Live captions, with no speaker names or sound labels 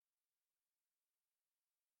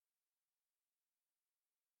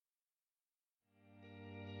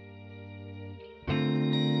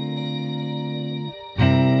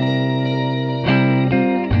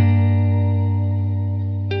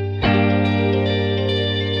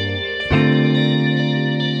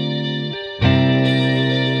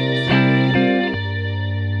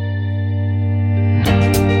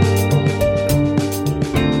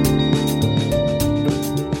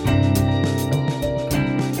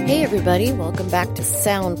Hey everybody, welcome back to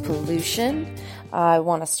Sound Pollution. I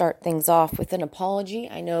want to start things off with an apology.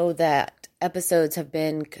 I know that episodes have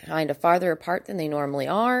been kind of farther apart than they normally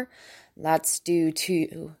are. That's due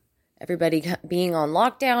to everybody being on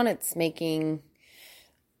lockdown. It's making,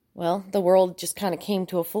 well, the world just kind of came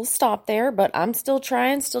to a full stop there, but I'm still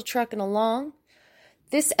trucking along.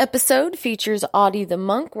 This episode features Audie the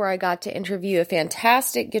Monk, where I got to interview a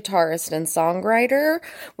fantastic guitarist and songwriter.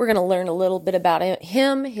 We're going to learn a little bit about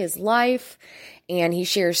him, his life, and he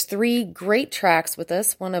shares 3 great tracks with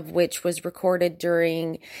us, one of which was recorded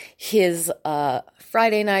during his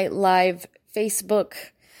Friday Night Live Facebook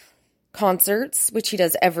concerts, which he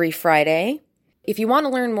does every Friday. If you want to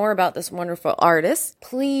learn more about this wonderful artist,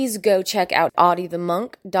 please go check out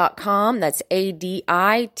audiethemonk.com. That's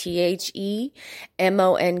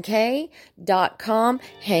ADITHEMONK.com.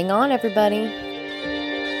 Hang on, everybody.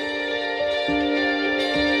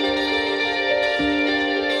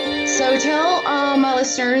 So tell my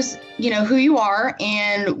listeners, who you are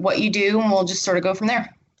and what you do, and we'll just sort of go from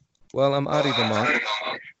there. Well, I'm Audie the Monk.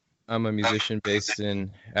 I'm a musician based in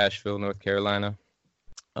Asheville, North Carolina.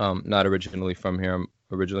 Not originally from here. I'm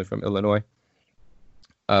originally from Illinois.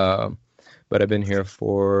 But I've been here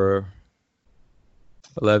for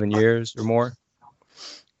 11 years or more.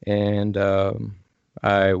 And I'm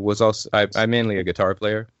mainly a guitar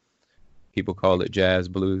player. People call it jazz,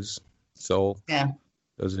 blues, soul. Yeah.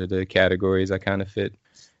 Those are the categories I kind of fit.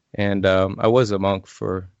 And I was a monk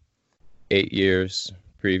for 8 years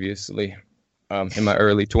previously, in my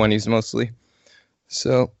early 20s mostly.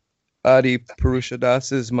 So Adi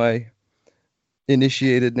Purushadas is my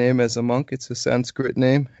initiated name as a monk. It's a Sanskrit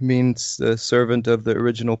name. It means the servant of the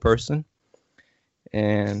original person.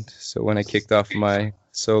 And so when I kicked off my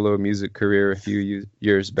solo music career a few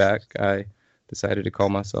years back, I decided to call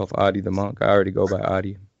myself Adi the Monk. I already go by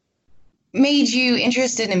Adi. Made you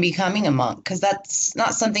interested in becoming a monk? Because that's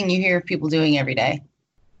not something you hear people doing every day.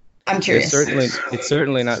 I'm curious. It's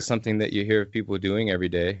certainly not something that you hear people doing every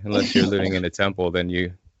day, unless you're living in a temple. Then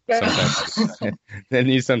you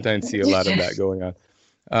sometimes see a lot of that going on.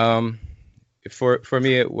 For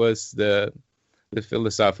me, it was the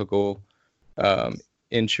philosophical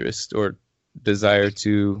interest or desire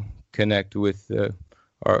to connect with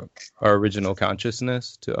our original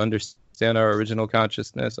consciousness, to understand our original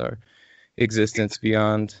consciousness, our existence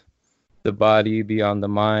beyond the body, beyond the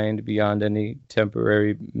mind, beyond any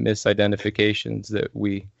temporary misidentifications that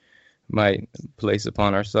we might place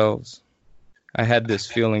upon ourselves. I had this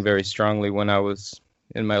feeling very strongly when I was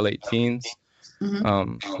in my late teens,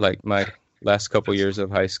 like my last couple years of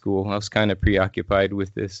high school. I was kind of preoccupied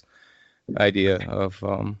with this idea of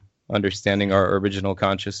understanding our original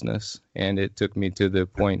consciousness, and it took me to the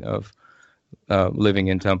point of living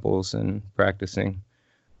in temples and practicing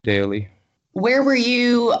daily. Where were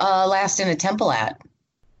you last in a temple at?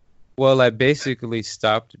 Well, I basically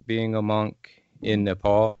stopped being a monk in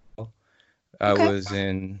Nepal. I was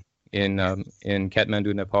in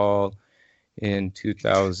Kathmandu, Nepal in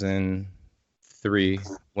 2003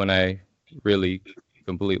 when I really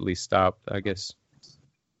completely stopped, I guess.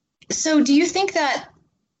 So do you think that,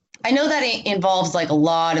 I know that it involves like a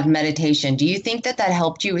lot of meditation. Do you think that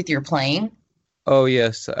helped you with your playing? Oh,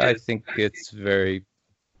 yes. I think it's very,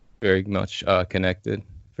 very much connected,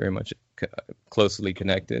 very much closely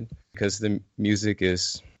connected, because the music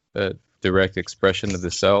is a direct expression of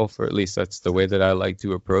the self, or at least that's the way that I like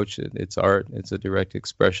to approach it. It's art. It's a direct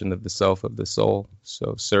expression of the self, of the soul.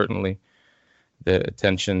 So certainly the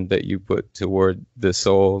attention that you put toward the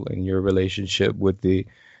soul and your relationship with the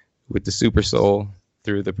super soul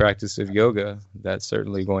through the practice of yoga, that's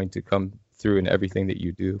certainly going to come through in everything that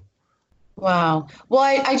you do. Wow. Well,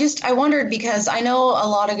 I wondered, because I know a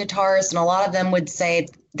lot of guitarists and a lot of them would say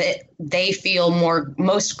that they feel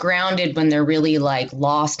most grounded when they're really like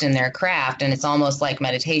lost in their craft, and it's almost like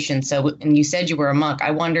meditation. So, and you said you were a monk.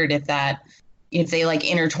 I wondered if they like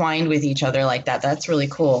intertwined with each other like that. That's really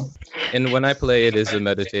cool. And when I play, it is a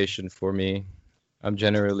meditation for me. I'm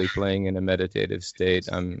generally playing in a meditative state.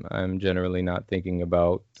 I'm generally not thinking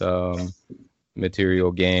about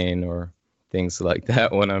material gain or things like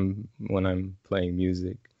that when I'm playing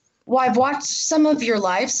music. Well, I've watched some of your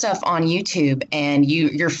live stuff on YouTube, and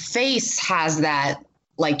your face has that,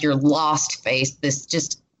 like, your lost face, this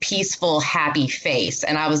just peaceful, happy face.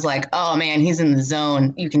 And I was like, oh man, he's in the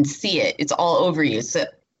zone. You can see it. It's all over you. So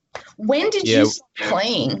when did you start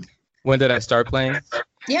playing? When did I start playing?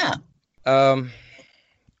 Yeah.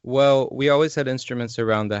 Well, we always had instruments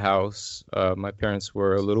around the house. My parents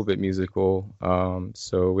were a little bit musical,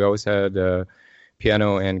 so we always had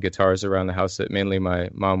piano and guitars around the house that mainly my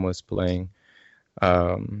mom was playing.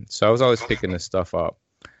 So I was always picking this stuff up.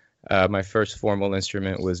 My first formal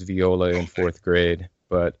instrument was viola in fourth grade,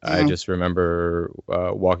 but I just remember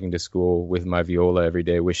walking to school with my viola every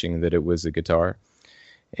day, wishing that it was a guitar.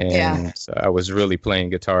 And I was really playing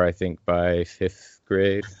guitar, I think, by fifth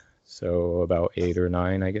grade, so about 8 or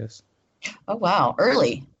 9, I guess. Oh, wow.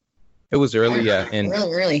 Early. It was early, yeah. And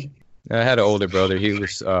really early. I had an older brother. He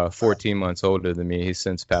was 14 months older than me. He's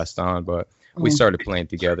since passed on, but we started playing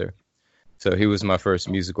together. So he was my first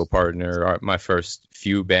musical partner. My first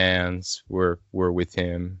few bands were with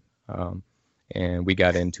him, and we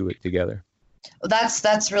got into it together.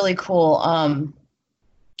 That's really cool.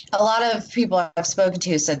 A lot of people I've spoken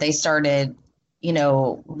to said they started,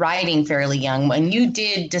 writing fairly young. When you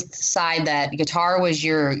did decide that guitar was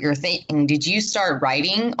your thing, did you start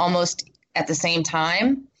writing almost at the same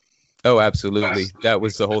time? Oh, absolutely. That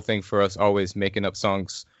was the whole thing for us, always making up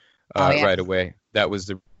songs right away. That was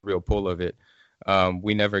the real pull of it. I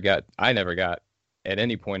never got at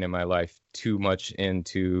any point in my life too much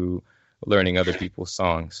into learning other people's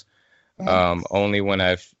songs. Only when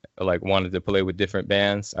I've wanted to play with different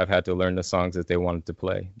bands, I've had to learn the songs that they wanted to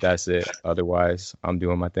play. That's it. Otherwise, I'm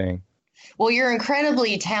doing my thing. Well, you're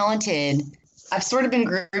incredibly talented. I've sort of been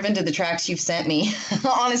grooving to the tracks you've sent me,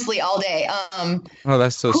 honestly, all day. Oh,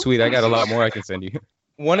 that's so sweet. I got a lot more I can send you.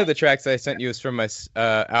 One of the tracks I sent you is from my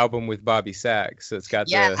album with Bobby Sachs. So it's got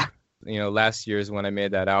last year's when I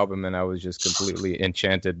made that album, and I was just completely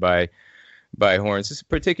enchanted by horns. It's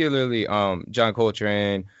particularly John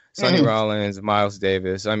Coltrane, Sonny Rollins, Miles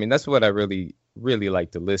Davis. I mean, that's what I really, really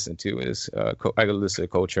like to listen to is I listen to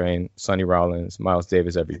Coltrane, Sonny Rollins, Miles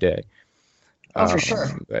Davis every day. Oh, for sure.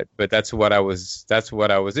 But that's what I was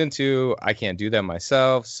into. I can't do that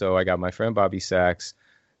myself, so I got my friend Bobby Sachs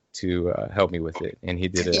to help me with it, and he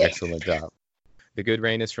did an excellent job. The Good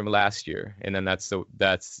Rain is from last year, and then that's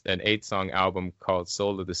an 8-song album called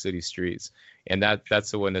Soul of the City Streets, and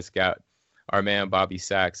that's the one that's got our man Bobby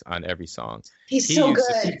Sachs on every song. He's so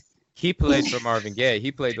good. He played for Marvin Gaye.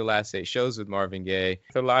 He played the last 8 shows with Marvin Gaye.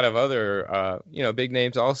 A lot of other, big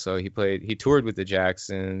names also. He toured with the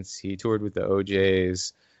Jacksons. He toured with the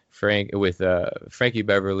OJs, Frankie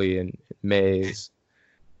Beverly and Mays,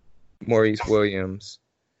 Maurice Williams.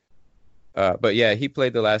 But yeah, he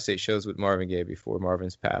played the last 8 shows with Marvin Gaye before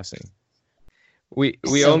Marvin's passing. We've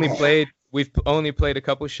only played a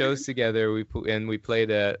couple shows together. We played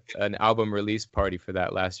an album release party for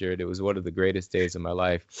that last year. It was one of the greatest days of my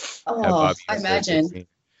life. Oh, I imagine.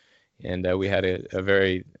 And we had a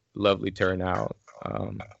very lovely turnout,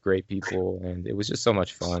 great people, and it was just so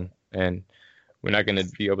much fun. And we're not going to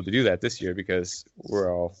be able to do that this year because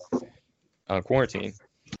we're all on quarantine.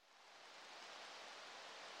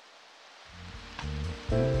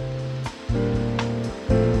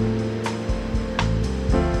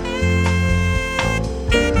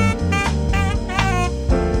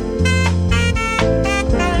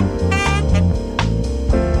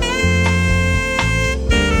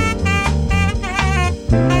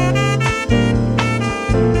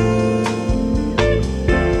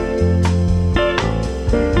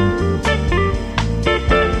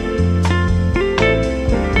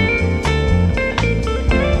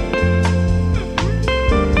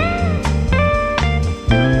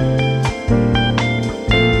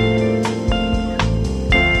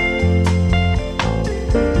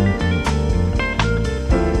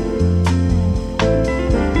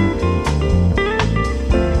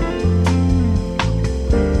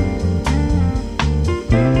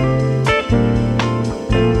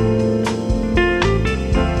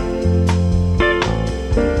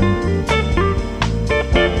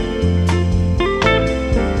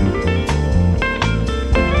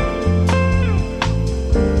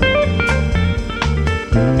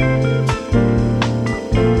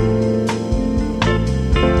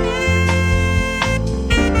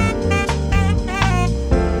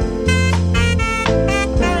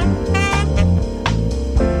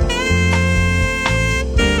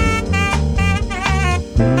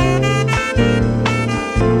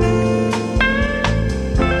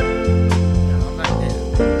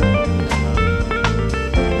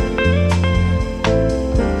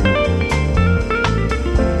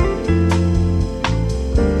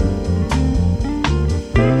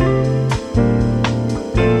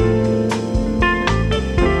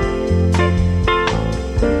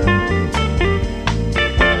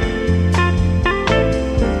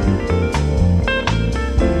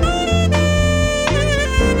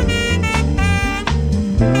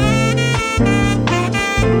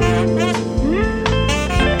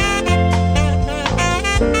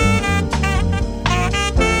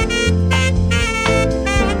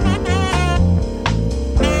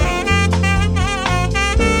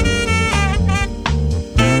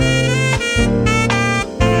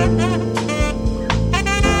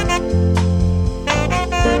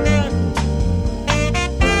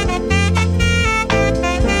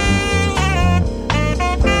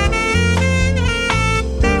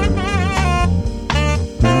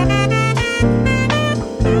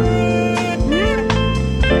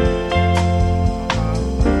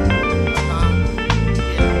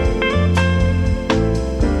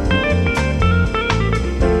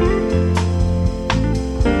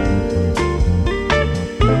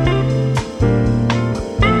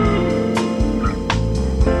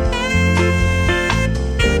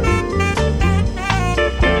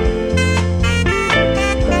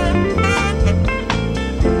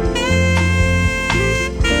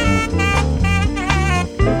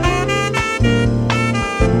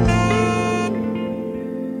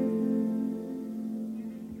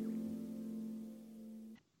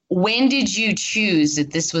 When did you choose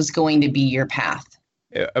that this was going to be your path?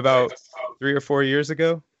 About 3 or 4 years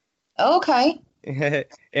ago. Okay. And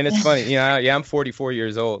it's funny, I'm 44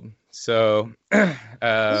 years old. So, You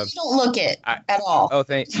don't look it at all. Oh,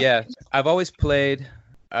 yeah. I've always played.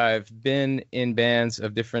 I've been in bands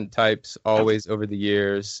of different types always over the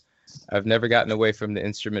years. I've never gotten away from the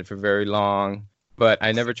instrument for very long, but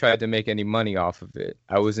I never tried to make any money off of it.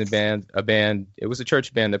 I was in a band. It was a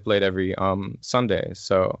church band that played every Sunday.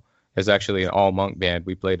 So it was actually an all monk band.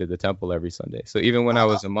 We played at the temple every Sunday. So even when I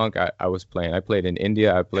was a monk, I was playing. I played in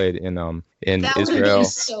India. I played in that Israel. That would have been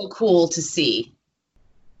so cool to see.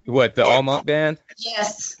 What, the all monk band?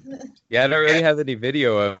 Yes. Yeah, I don't really have any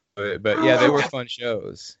video of it, but yeah, they were fun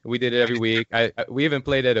shows. We did it every week. We even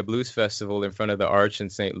played at a blues festival in front of the Arch in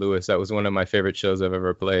St. Louis. That was one of my favorite shows I've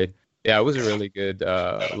ever played. Yeah, it was a really good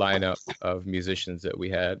lineup of musicians that we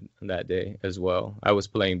had that day as well. I was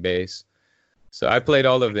playing bass. So I played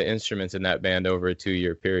all of the instruments in that band over a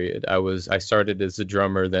 2-year period. I started as a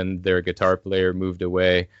drummer, then their guitar player moved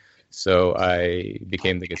away. So I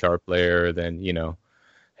became the guitar player, then,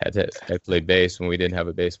 I played bass when we didn't have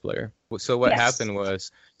a bass player. So what happened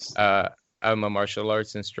was, I'm a martial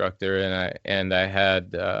arts instructor, and I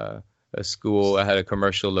had a school. I had a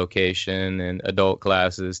commercial location and adult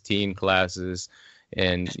classes, teen classes,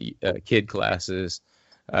 and kid classes.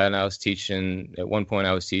 And I was teaching. At one point,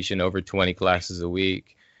 I was teaching over 20 classes a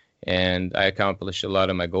week, and I accomplished a lot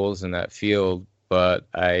of my goals in that field. But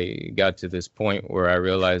I got to this point where I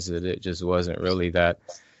realized that it just wasn't really that.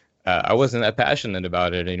 I wasn't that passionate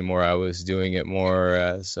about it anymore. I was doing it more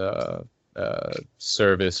as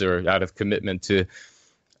service or out of commitment to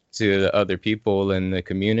the other people in the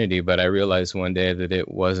community. But I realized one day that it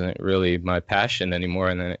wasn't really my passion anymore,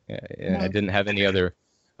 and I didn't have any other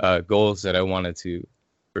goals that I wanted to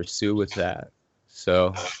pursue with that.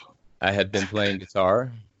 So I had been playing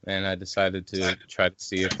guitar, and I decided to try to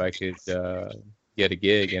see if I could get a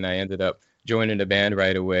gig, and I ended up joining a band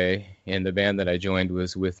right away. And the band that I joined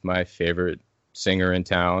was with my favorite singer in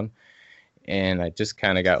town, and I just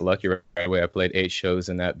kind of got lucky right away. I played 8 shows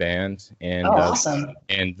in that band, and awesome.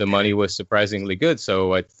 And the money was surprisingly good.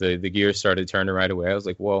 So the gears started turning right away. I was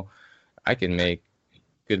like, well, I can make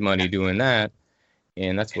good money doing that,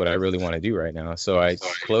 and that's what I really want to do right now. So I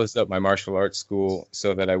closed up my martial arts school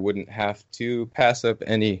so that I wouldn't have to pass up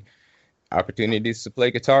any opportunities to play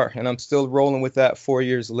guitar, and I'm still rolling with that 4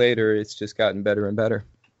 years later. It's just gotten better and better.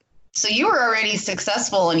 So you were already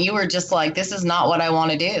successful, and you were just like, this is not what I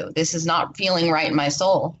want to do. This is not feeling right in my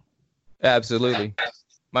soul. Absolutely.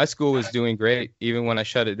 My school was doing great. Even when I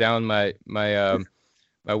shut it down, my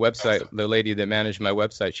website, the lady that managed my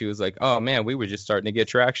website, she was like, oh man, we were just starting to get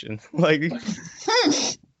traction. Like you're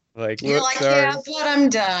like, yeah, but I'm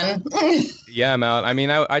done. Yeah, I'm out. I mean,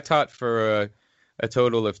 I taught for a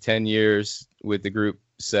total of 10 years with the group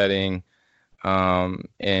setting.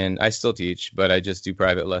 And I still teach, but I just do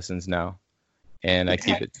private lessons now. And I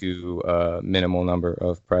keep it to a minimal number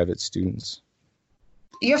of private students.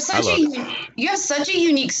 You have such a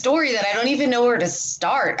unique story that I don't even know where to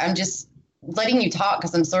start. I'm just letting you talk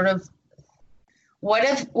because I'm sort of, what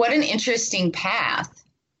an interesting path.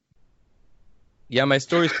 Yeah, my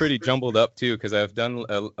story's pretty jumbled up too, because I've done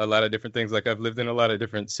a lot of different things. Like I've lived in a lot of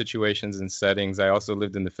different situations and settings. I also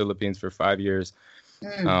lived in the Philippines for 5 years.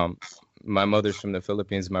 My mother's from the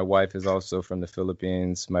Philippines. My wife is also from the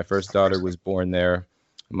Philippines. My first daughter was born there.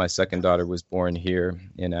 My second daughter was born here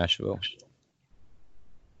in Asheville.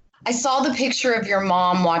 I saw the picture of your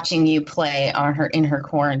mom watching you play in her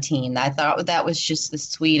quarantine. I thought that was just the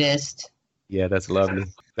sweetest. Yeah, that's lovely.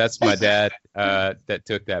 That's my dad that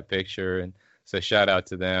took that picture, and so shout out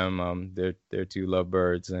to them. They're 2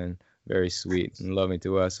 lovebirds and very sweet and loving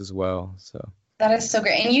to us as well. So that is so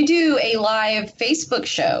great. And you do a live Facebook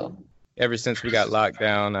show. Ever since we got locked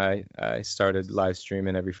down, I started live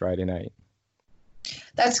streaming every Friday night.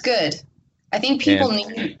 That's good. I think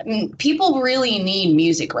people really need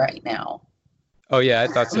music right now. Oh yeah, I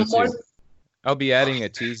thought so too. I'll be adding a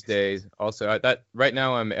Tuesday also. Right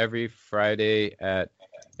now I'm every Friday at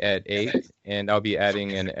 8, and I'll be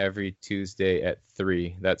adding an every Tuesday at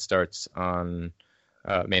 3. That starts on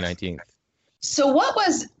May 19th. So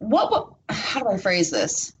how do I phrase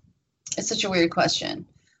this? It's such a weird question.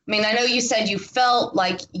 I mean, I know you said you felt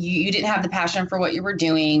like you didn't have the passion for what you were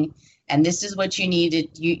doing, and this is what you needed.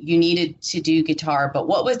 You needed to do guitar, but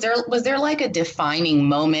was there like a defining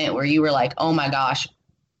moment where you were like, oh my gosh,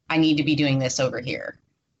 I need to be doing this over here?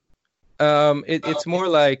 It's more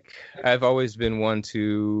like I've always been one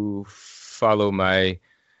to follow my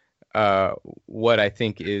what I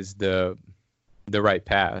think is the right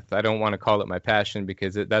path. I don't want to call it my passion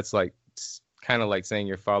because that's like kind of like saying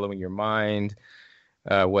you're following your mind,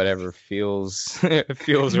 whatever feels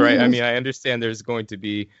feels right. I mean, I understand there's going to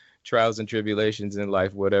be trials and tribulations in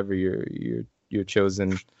life, whatever your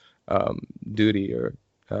chosen duty or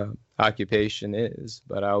occupation is.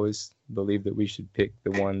 But I always believe that we should pick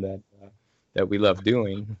the one that we love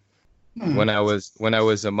doing. When I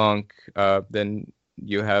was a monk, then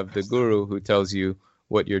you have the guru who tells you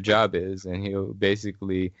what your job is, and he'll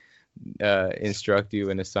basically instruct you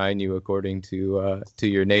and assign you according to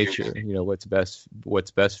your nature. You know, what's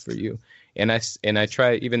best for you. And I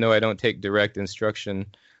try, even though I don't take direct instruction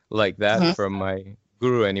like that from my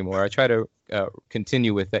guru anymore, I try to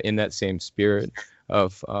continue with that in that same spirit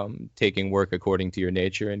of taking work according to your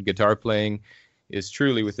nature. And guitar playing is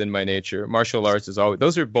truly within my nature. Martial arts is always,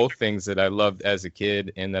 those are both things that I loved as a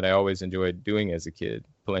kid and that I always enjoyed doing as a kid,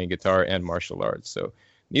 playing guitar and martial arts. So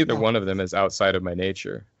neither one of them is outside of my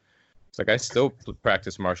nature. It's like I still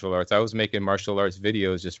practice martial arts. I was making martial arts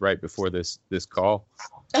videos just right before this call.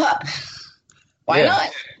 Why not?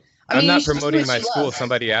 I'm not promoting my school.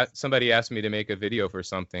 Somebody asked me to make a video for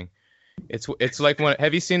something. It's like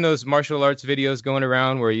have you seen those martial arts videos going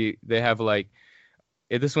around where they have like,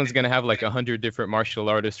 this one's gonna have like 100 different martial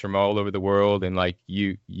artists from all over the world, and like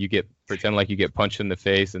you pretend like you get punched in the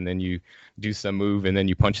face, and then you do some move, and then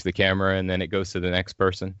you punch the camera, and then it goes to the next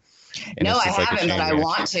person. And no, I haven't, but I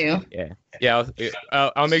want to. Yeah.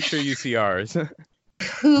 I'll make sure you see ours.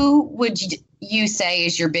 Who would you say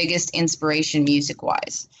is your biggest inspiration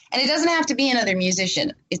music-wise? And it doesn't have to be another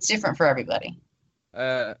musician. It's different for everybody.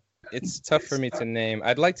 It's tough for me to name.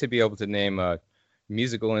 I'd like to be able to name a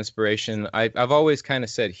musical inspiration. I've always kind of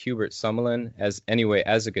said Hubert Summerlin as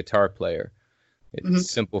a guitar player. It's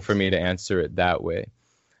simple for me to answer it that way.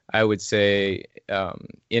 I would say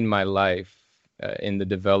in my life, in the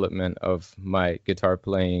development of my guitar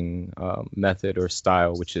playing method or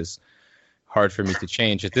style, which is hard for me to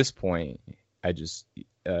change at this point. I just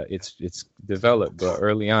it's developed, but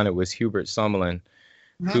early on it was Hubert Summerlin,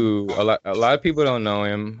 who a lot of people don't know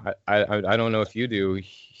him. I don't know if you do.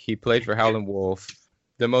 He played for Howlin' Wolf,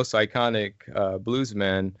 the most iconic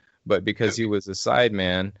bluesman, but because he was a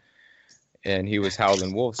sideman and he was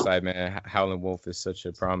Howlin' Wolf's sideman, Howlin' Wolf is such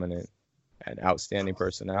a prominent and outstanding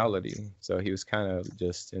personality. So he was kind of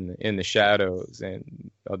just in the shadows, and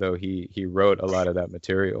although he wrote a lot of that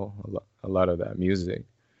material, a lot of that music.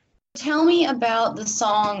 Tell me about the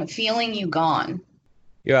song Feeling You Gone.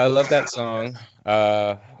 Yeah, I love that song.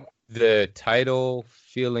 The title,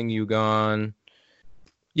 Feeling You Gone,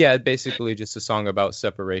 yeah, basically just a song about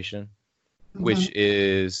separation, which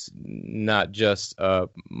is not just a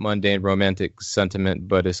mundane romantic sentiment,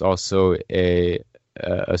 but it's also a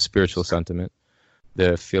spiritual sentiment,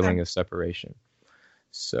 the feeling of separation.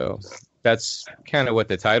 So that's kind of what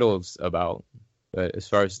the title's about. But as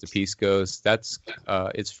far as the piece goes, that's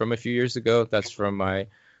it's from a few years ago. That's from my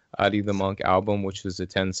Adi the Monk album, which was a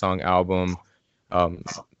 10-song album,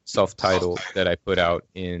 self-titled, that I put out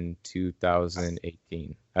in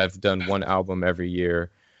 2018. I've done one album every year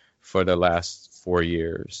for the last 4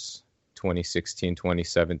 years, 2016,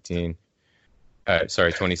 2017.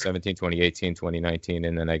 2017, 2018, 2019,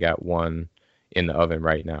 and then I got one in the oven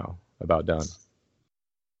right now, about done.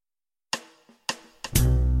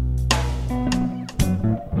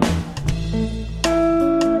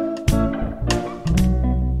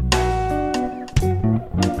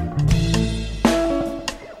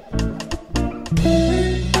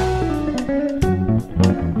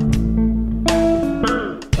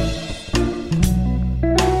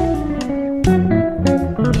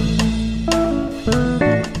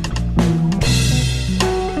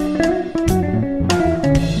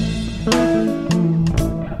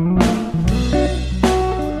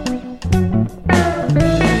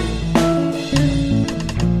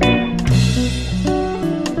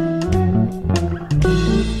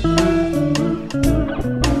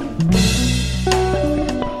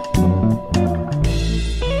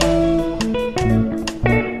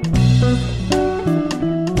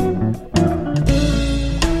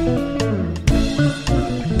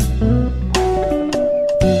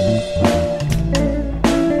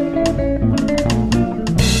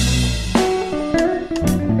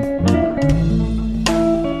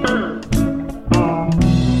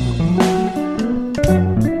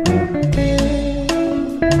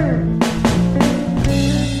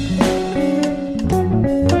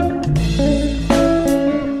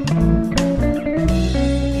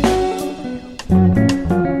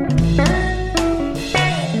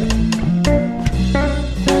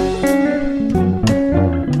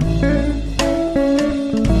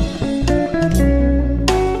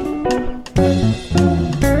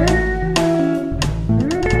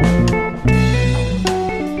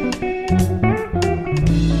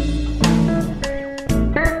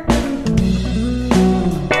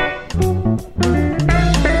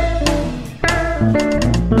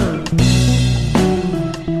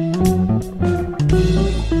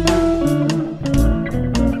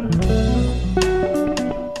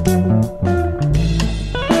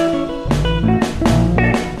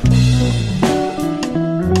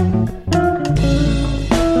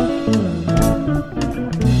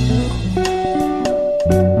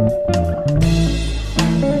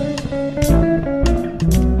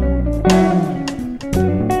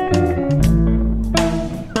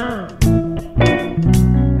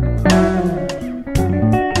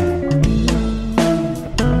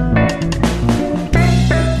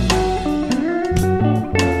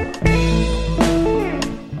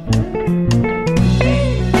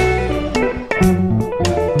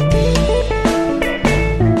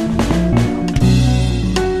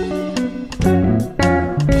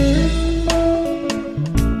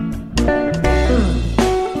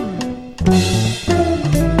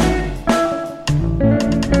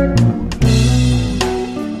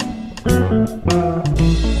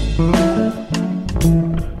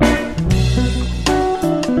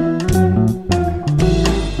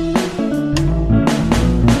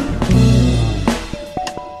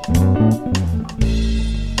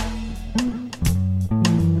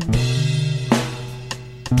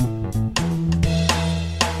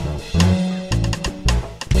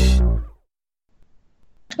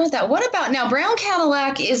 About that. What about now? Brown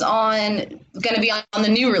Cadillac is going to be on the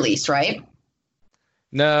new release, right?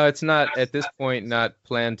 No, it's not at this point. Not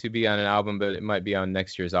planned to be on an album, but it might be on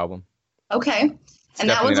next year's album. Okay, and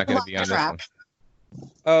that one's not going to be on this one.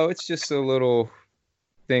 Oh, it's just a little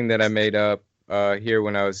thing that I made up here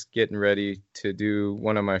when I was getting ready to do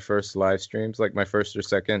one of my first live streams, like my first or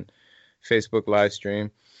second Facebook live stream,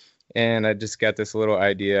 and I just got this little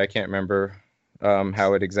idea. I can't remember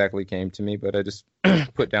how it exactly came to me, but I just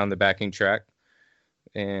put down the backing track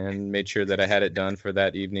and made sure that I had it done for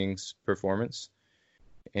that evening's performance.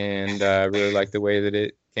 And I really liked the way that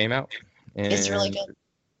it came out. And it's really good.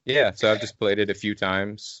 Yeah, so I've just played it a few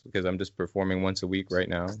times because I'm just performing once a week right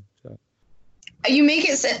now. So. You make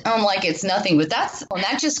it sound like it's nothing, but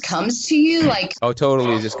that just comes to you like... Oh,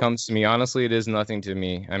 totally. It just comes to me. Honestly, it is nothing to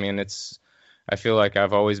me. I mean, I feel like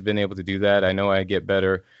I've always been able to do that. I know I get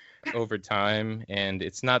better over time, and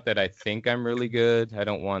it's not that I think I'm really good. I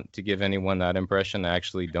don't want to give anyone that impression. I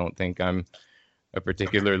actually don't think I'm a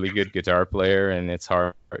particularly good guitar player, and it's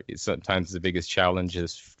hard. Sometimes the biggest challenge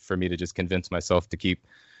is for me to just convince myself to keep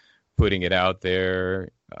putting it out there,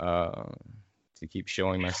 to keep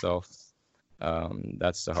showing myself.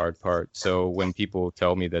 That's the hard part. So when people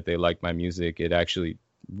tell me that they like my music, it actually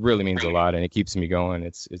really means a lot, and it keeps me going.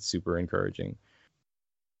 It's super encouraging.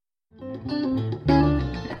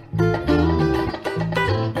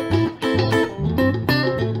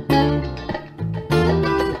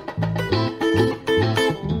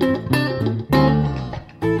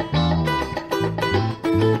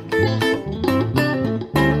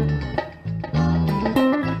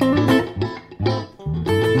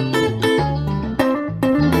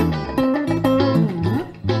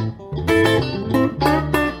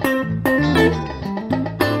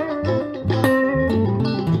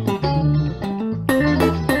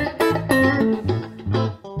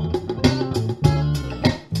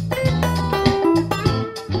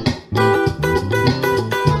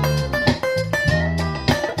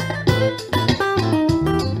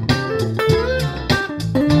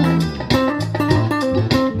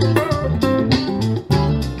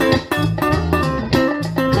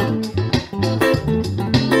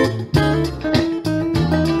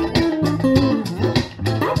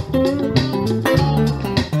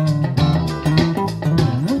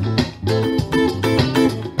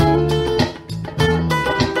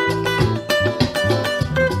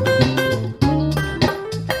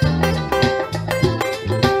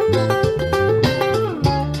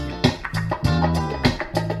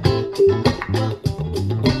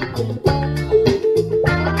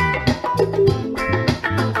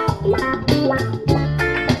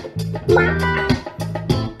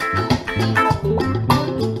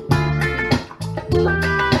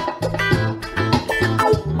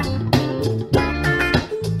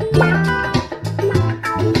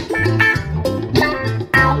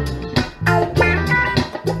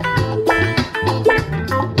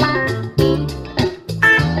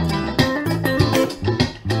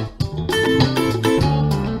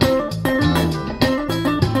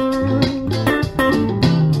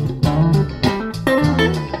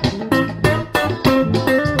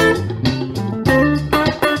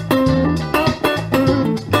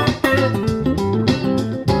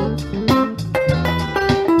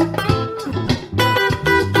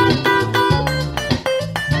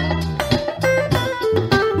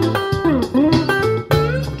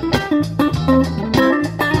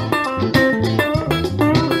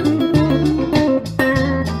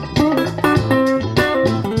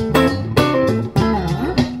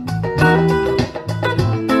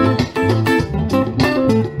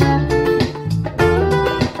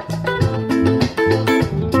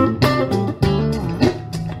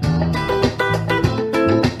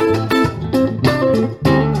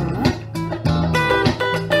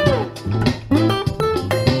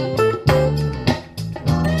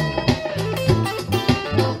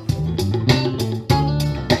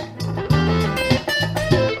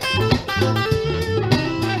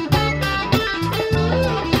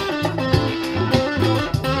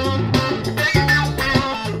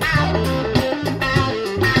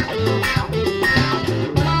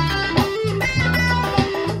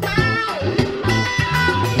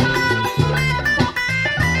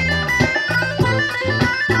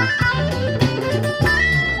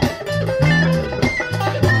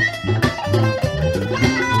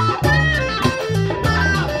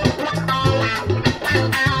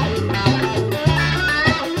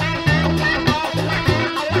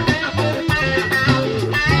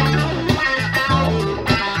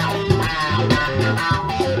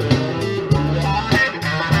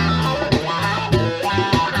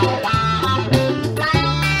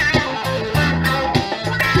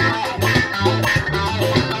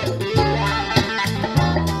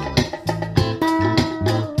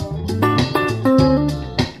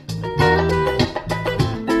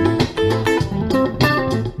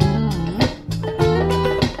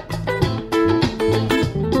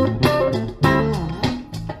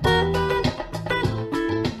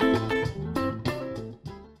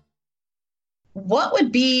 What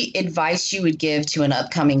would be advice you would give to an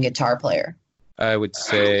upcoming guitar player? I would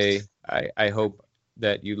say I hope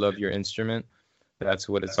that you love your instrument. That's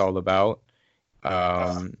what it's all about.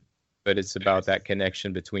 But it's about that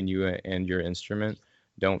connection between you and your instrument.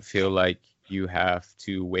 Don't feel like you have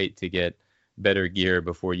to wait to get better gear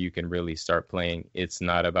before you can really start playing. It's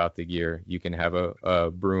not about the gear. You can have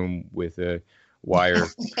a broom with a wire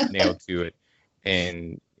nailed to it.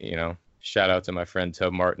 And, shout out to my friend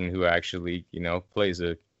Tub Martin, who actually, plays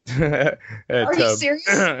a Are you serious?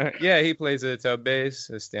 Yeah, he plays a tub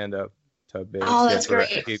bass, a stand-up tub bass. Oh, that's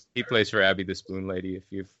great. He plays for Abby the Spoon Lady, if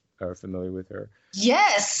you are familiar with her.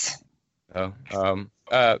 Yes. Oh,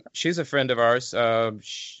 she's a friend of ours.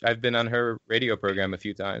 I've been on her radio program a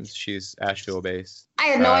few times. She's Asheville based. I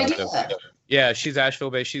had no idea. Yeah, she's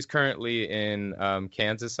Asheville based. She's currently in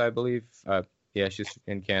Kansas, I believe. Yeah, she's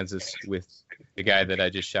in Kansas with the guy that I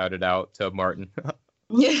just shouted out, Tub Martin.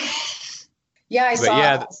 Yeah, I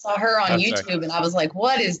saw her on YouTube, and I was like,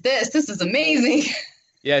 "What is this? This is amazing."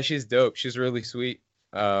 Yeah, she's dope. She's really sweet,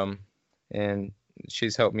 and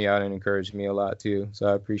she's helped me out and encouraged me a lot too. So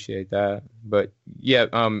I appreciate that. But yeah,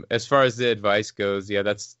 as far as the advice goes, yeah,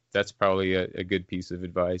 that's probably a good piece of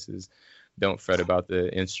advice is don't fret about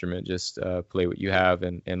the instrument. Just play what you have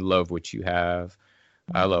and love what you have.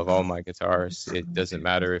 I love all my guitars. It doesn't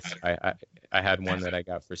matter if I had one that I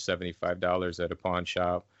got for $75 at a pawn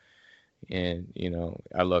shop, and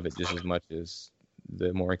I love it just as much as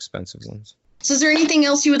the more expensive ones. So is there anything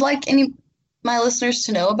else you would like my listeners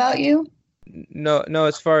to know about you? No,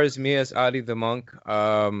 as far as me as Adi the Monk,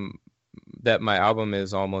 that my album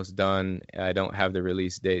is almost done. I don't have the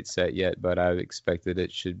release date set yet, but I expected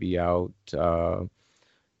it should be out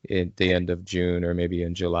at the end of June or maybe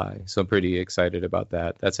in July. So I'm pretty excited about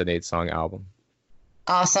that. That's an 8-song album.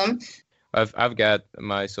 Awesome. I've got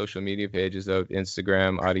my social media pages of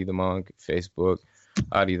Instagram, Adi the Monk, Facebook,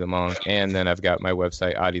 Adi the Monk, and then I've got my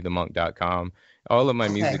website, adithemonk.com. All of my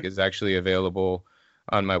music is actually available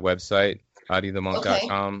on my website,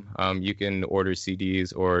 adithemonk.com. You can order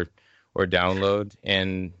CDs or download.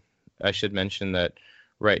 And I should mention that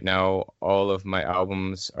right now all of my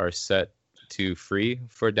albums are set to free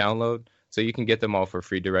for download. So you can get them all for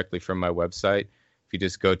free directly from my website. If you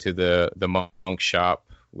just go to the Monk Shop,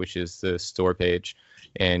 which is the store page,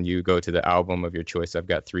 and you go to the album of your choice. I've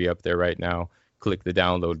got 3 up there right now. Click the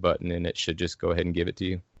download button and it should just go ahead and give it to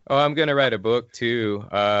you. Oh, I'm going to write a book too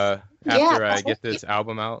after I get this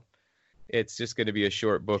album out. It's just going to be a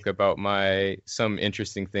short book about some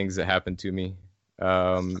interesting things that happened to me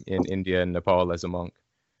in India and Nepal as a monk.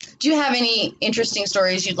 Do you have any interesting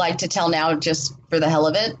stories you'd like to tell now just for the hell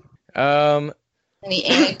of it?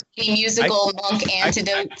 Any musical monk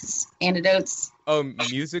anecdotes? Oh,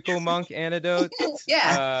 musical monk anecdotes?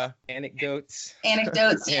 Yeah. Anecdotes.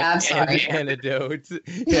 Anecdotes. Yeah, I'm sorry. Anecdotes.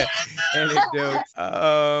 Yeah, anecdotes.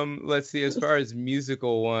 Let's see. As far as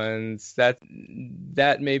musical ones, that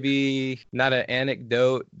may be not an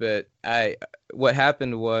anecdote, but what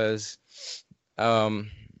happened was,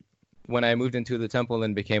 when I moved into the temple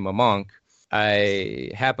and became a monk,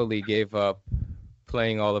 I happily gave up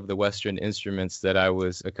playing all of the Western instruments that I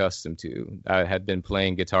was accustomed to. I had been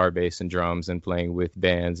playing guitar, bass, and drums and playing with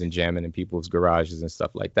bands and jamming in people's garages and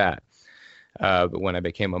stuff like that. But when I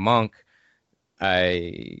became a monk,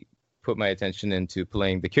 I put my attention into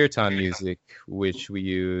playing the kirtan music, which we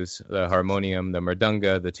use the harmonium, the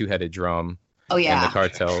mridanga, the 2-headed drum, and the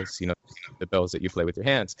kartels, the bells that you play with your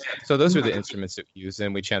hands. So those are the instruments that we use,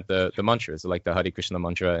 and we chant the mantras, like the Hare Krishna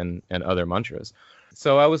mantra and other mantras.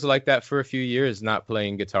 So I was like that for a few years, not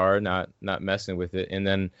playing guitar, not messing with it. And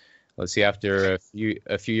then, let's see, after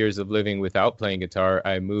a few years of living without playing guitar,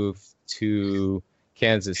 I moved to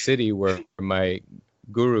Kansas City, where my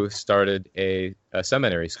guru started a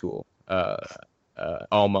seminary school,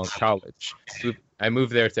 all monk college. I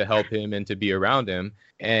moved there to help him and to be around him.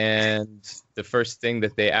 And the first thing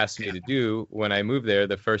that they asked me to do when I moved there,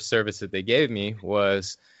 the first service that they gave me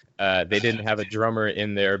was they didn't have a drummer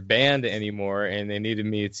in their band anymore, and they needed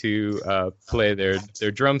me to play their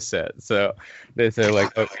drum set. So they said,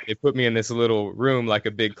 like, they put me in this little room, like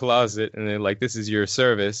a big closet, and they're like, "This is your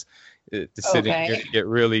service to sit in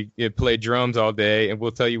here, play drums all day, and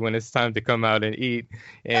we'll tell you when it's time to come out and eat,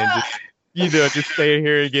 and just stay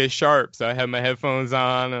here and get sharp." So I have my headphones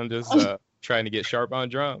on. I'm just trying to get sharp on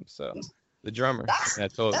drums. So the drummer. That's an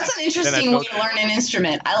interesting way to learn an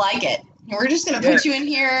instrument. I like it. We're just going to put you in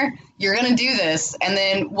here. You're going to do this, and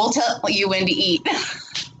then we'll tell you when to eat.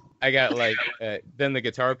 I got then the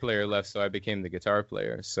guitar player left, so I became the guitar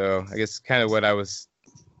player. So I guess kind of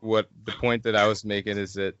what the point that I was making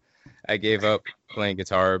is that I gave up playing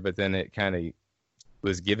guitar, but then it kind of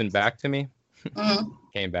was given back to me.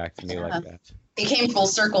 came back to me like that. It came full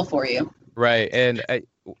circle for you. Right. And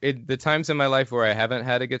the times in my life where I haven't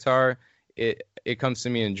had a guitar, it comes to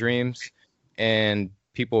me in dreams, and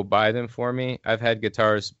people buy them for me. I've had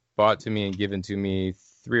guitars bought to me and given to me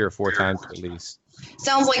 3 or 4 times at least.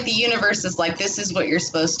 Sounds like the universe is like, this is what you're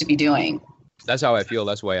supposed to be doing. That's how I feel.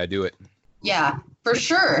 That's why I do it. Yeah, for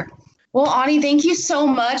sure. Well, Ani, thank you so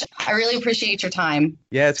much. I really appreciate your time.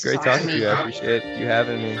 Yeah, it's great talking to you. I appreciate you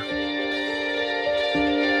having me.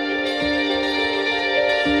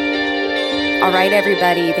 All right,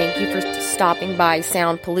 everybody. Thank you for stopping by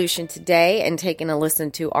Sound Pollution today and taking a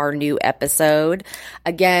listen to our new episode.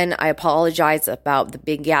 Again, I apologize about the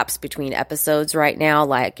big gaps between episodes right now.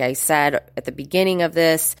 Like I said at the beginning of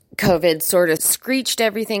this, COVID sort of screeched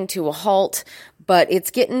everything to a halt, but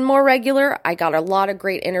it's getting more regular. I got a lot of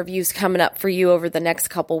great interviews coming up for you over the next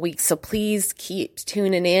couple weeks, so please keep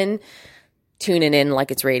tuning in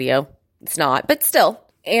like it's radio. It's not, but still.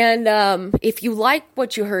 And if you like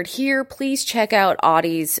what you heard here, please check out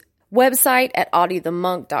Audie's website at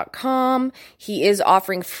audiethemonk.com. He is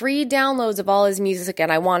offering free downloads of all his music,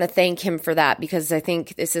 and I want to thank him for that, because I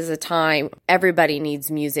think this is a time everybody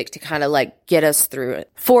needs music to kind of like get us through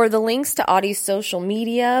it. For the links to Audie's social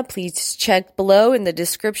media, please check below in the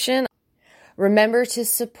description. Remember to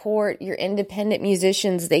support your independent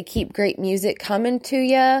musicians. They keep great music coming to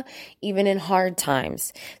you, even in hard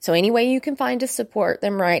times. So any way you can find to support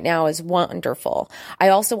them right now is wonderful. I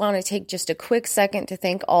also want to take just a quick second to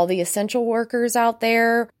thank all the essential workers out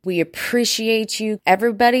there. We appreciate you.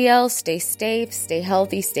 Everybody else, stay safe, stay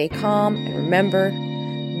healthy, stay calm, and remember,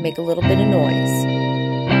 make a little bit of noise.